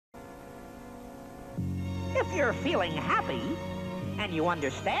If you're feeling happy and you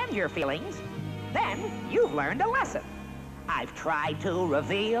understand your feelings, then you've learned a lesson. I've tried to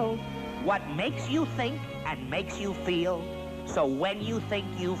reveal what makes you think and makes you feel. So when you think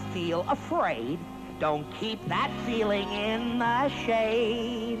you feel afraid, don't keep that feeling in the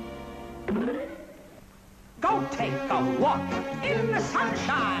shade. Go take a walk in the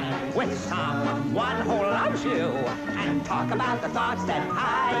sunshine with someone who loves you and talk about the thoughts that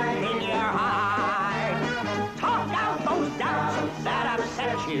hide in your heart. Talk out those doubts that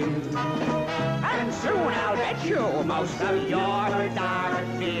upset you, and soon I'll bet you most of your dark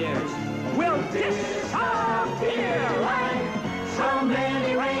fears will disappear like so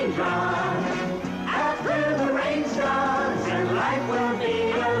many raindrops after the rain stops, and life will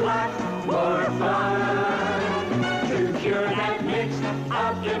be a lot more fun. To cure that mixed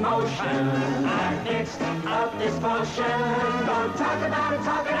up emotion, that mixed up dysfunction, don't talk about it,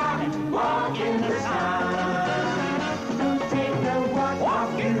 talk it out.